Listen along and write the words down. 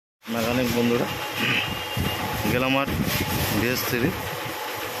Mechanic বন্ধুরা, Glamour VS3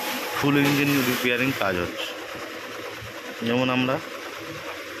 ফুল engine repairing কাজ হচ্ছে। যেমন আমরা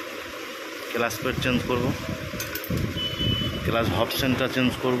ক্লাচ প্লেট চেঞ্জ করব, ক্লাচ হব সেন্টার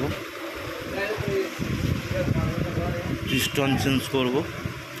চেঞ্জ করব, পিস্টন চেঞ্জ করব,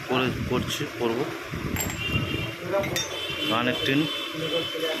 করব কানেক্টিং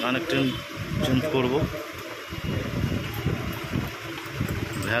চেঞ্জ করব,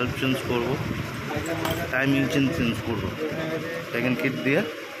 ভ্যালভ চেঞ্জ করব, টাইম ইঞ্জিন চেঞ্জ করব, প্যাকিং কিট দিয়ে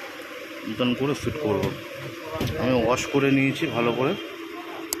নতুন করে ফিট করব। আমি ওয়াশ করে নিয়েছি ভালো করে,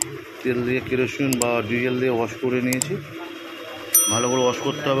 তেল দিয়ে কেরোসিন বা ডিজেল দিয়ে ওয়াশ করে নিয়েছি। ভালো করে ওয়াশ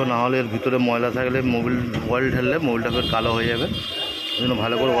করতে হবে, না হলে এর ভিতরে ময়লা থাকলে মোবিল অয়েল ঢাললে মোবিলটা ফের কালো হয়ে যাবে। ওই জন্য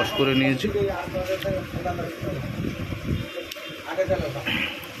ভালো করে ওয়াশ করে নিয়েছি।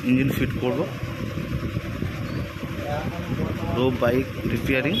 ইঞ্জিন ফিট করব। রোব বাইক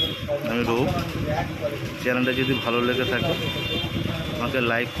রিপেয়ারিং, আমি রোব। চ্যানেলটা যদি ভালো লেগে থাকে আমাকে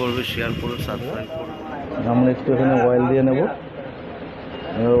লাইক করবে, শেয়ার করবে, সাবস্ক্রাইব করবে। আমরা একটু এখানে অয়েল দিয়ে নেব,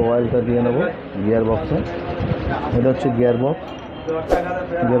 অয়েলটা দিয়ে নেব গিয়ার বক্সে। এটা হচ্ছে গিয়ার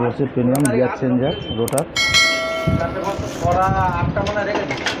বক্সের প্রিমিয়াম গিয়ার চেঞ্জার রোটার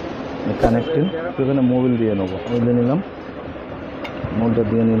কানেক্টিং। এখানে মোবিল দিয়ে নেবো, মোবিল নিলাম, মোবিলটা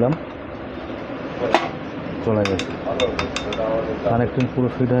দিয়ে নিলাম, চলে গেছে। কানেক্টিং পুরো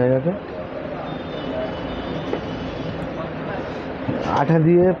ফিট হয়ে গেছে। আঠা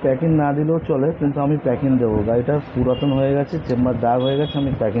দিয়ে প্যাকিং না দিলেও চলে, কিন্তু আমি প্যাকিং দেবো। গাড়িটা পুরাতন হয়ে গেছে, চেম্বার দাগ হয়ে গেছে,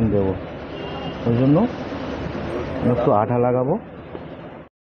 আমি প্যাকিং দেবো। ওই জন্য একটু আঠা লাগাবো।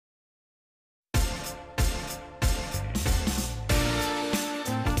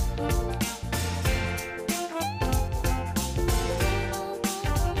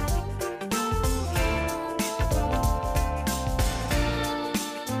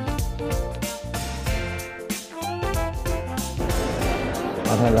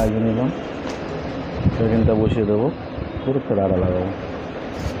 আঠা লাগিয়ে নিলাম, প্যাকিংটা বসিয়ে দেবো, পুরো ফের আঠা লাগাবো।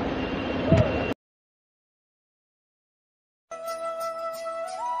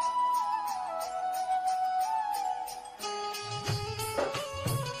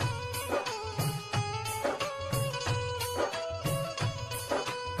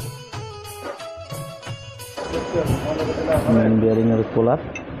 মেন বিয়ারিংয়ের কোলার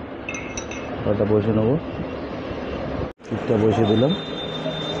ওটা বসে নেবো, কিটটা বসিয়ে দিলাম,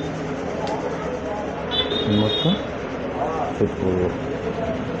 মোটটা ফিট করবো।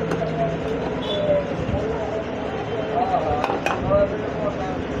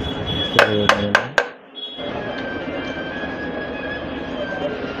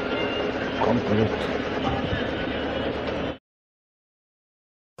 কমপ্লিট।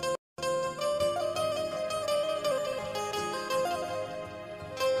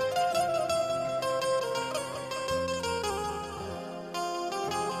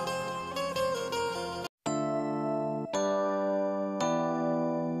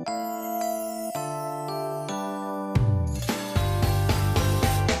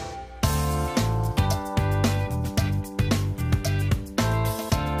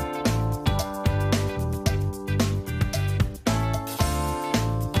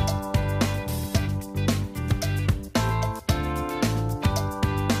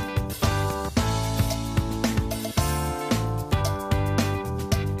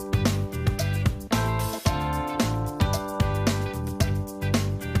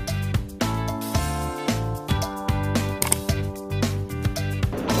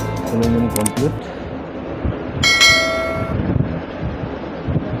 কমপ্লিট।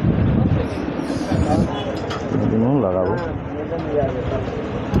 লাগাবো।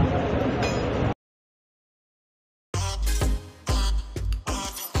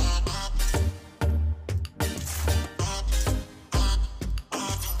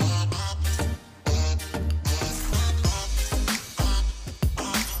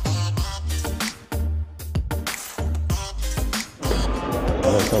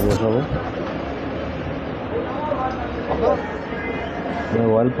 বসাবো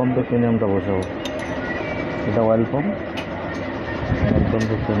অয়েল পাম্পের প্রিমিয়ামটা বসাবো। এটা অয়েল পাম্পের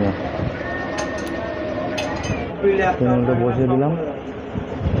প্রিমিয়ামটা বসিয়ে দিলাম।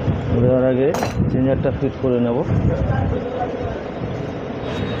 দেওয়ার আগে চেঞ্জারটা ফিট করে নেব,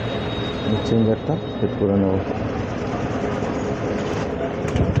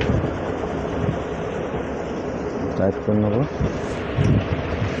 টাইট করে নেব।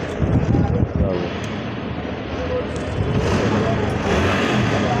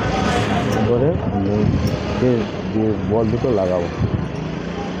 করে বল দুটো লাগাবো,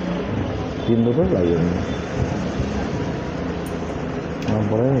 3 দুটো লাগিয়ে নেব।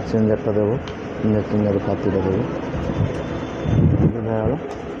 তারপরে এক্সচেঞ্জারটা দেবো, এক্সচেঞ্জারের পাত্তিটা দেবো, হয়ে গেল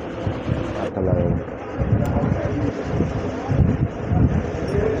একটা লাগাবো।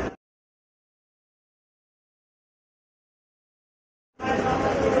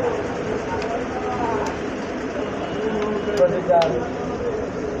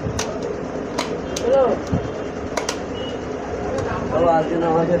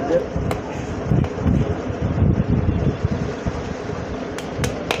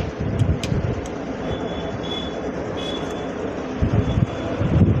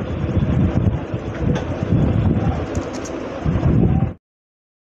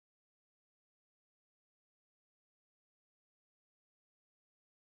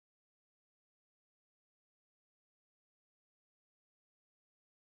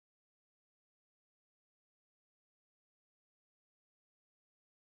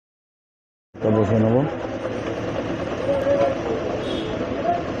 বসে নেবো,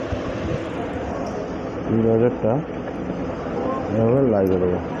 এই বাজারটা এভাবে লাগিয়ে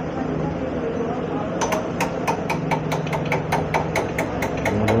দেবো।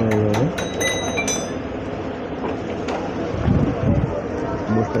 এইভাবে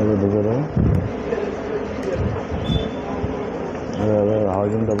বুস্টারে ঢুকে দেবো, এভাবে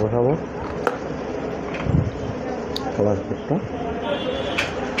হাউজিংটা বসাবো, প্লাস্টিকটা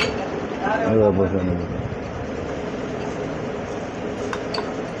এভাবে বসে নেবো।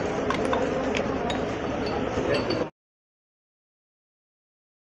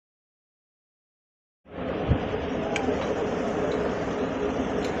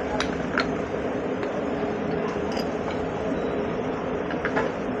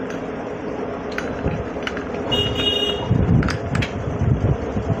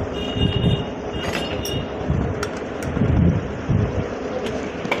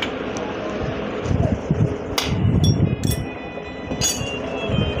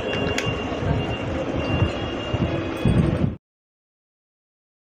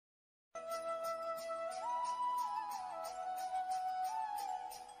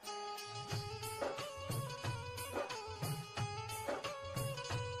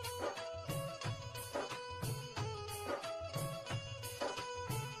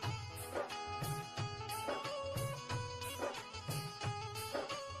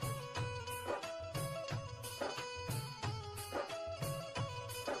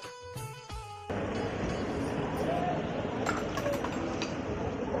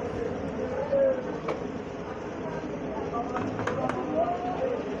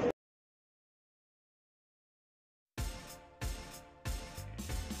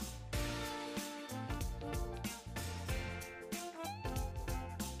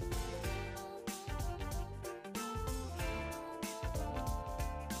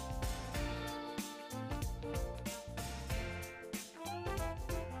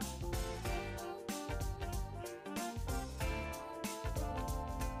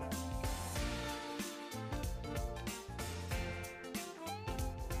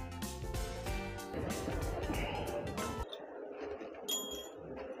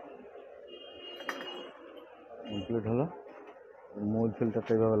 কমপ্লিট হলো। মূল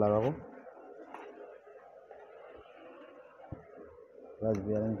ফিল্টারটা এইভাবে লাগাবো, প্লাস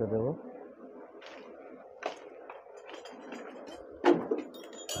বিয়ারিংটা দেবো,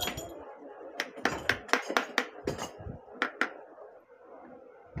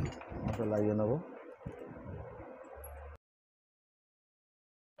 লাগিয়ে নেবো।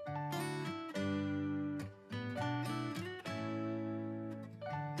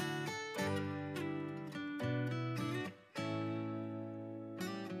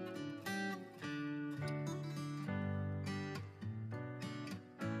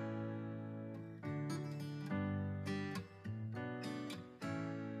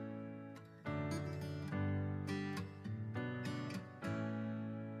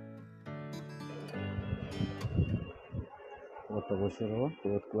 ওটা বসিয়ে দেবো,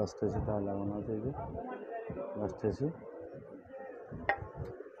 এবার ক্লাস টেসে তাহলে লাগানো আছে, এই যে ক্লাস টেসে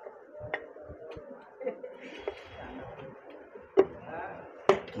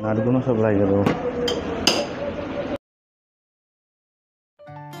নাটগুলো সব লাগিয়ে দেবো।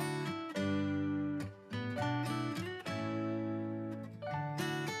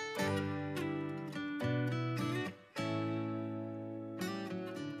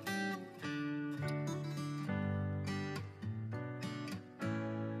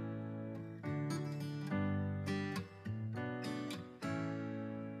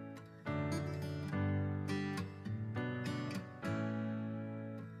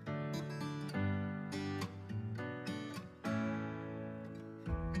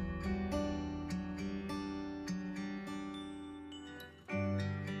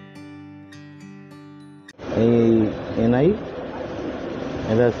 এই এনআই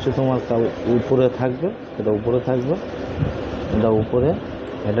এটা হচ্ছে তোমার উপরে থাকবে, এটা উপরে থাকবে, এটা উপরে,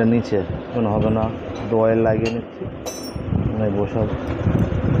 এটা নিচে। এখন হবে না, একটু অয়েল লাগিয়ে নিচ্ছি, মানে বসাবো।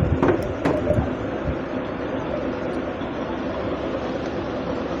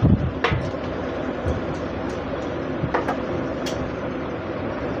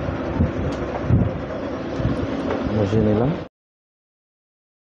 বসিয়ে নিলাম।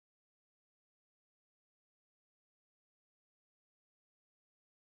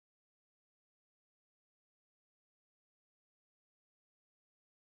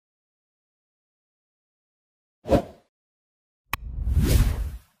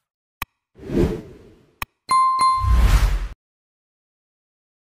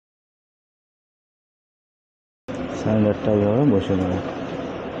 সাইলেন্টটা এইভাবে বসে নেব।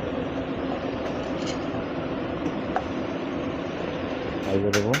 আগে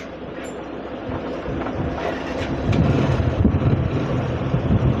দেবো,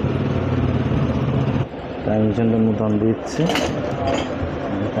 টাইম মেশিনটার মতন দিচ্ছি,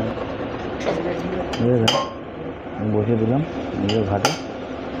 বসিয়ে দিলাম নিজের ঘাটে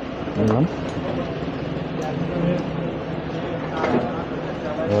নিলাম।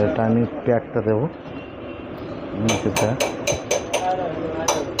 এবার টাইমিং প্যাকটা দেবো, নিচে প্যাক।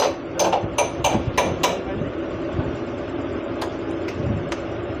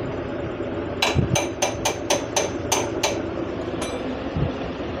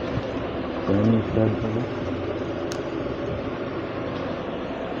 টাইমিং প্যাক দেবো,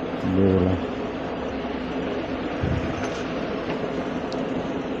 দিয়ে দিলাম।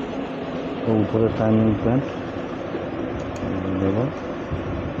 উপরে টাইমিং প্যাড দেবো।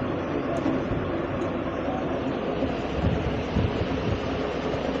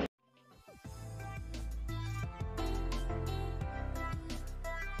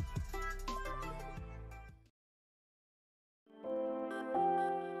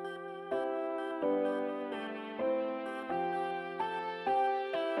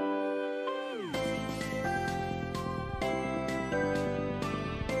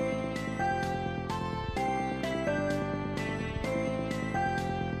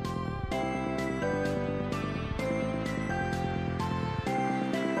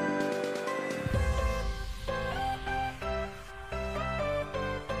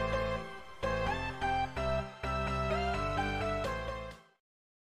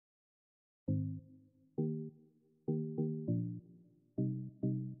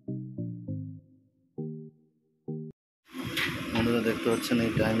 বন্ধুরা দেখতে পাচ্ছেন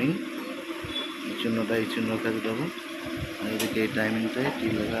এই টাইমিং, এই চিহ্নটা, এই চিহ্ন কাজে দেবো। আর এদিকে এই টাইমিংটাই টি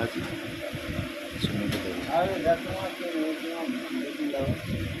লেখা আছে, চিহ্নটা দেবো।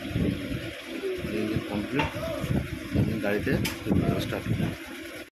 এই যে কমপ্লিট, আপনি গাড়িতে স্টার্ট করবেন।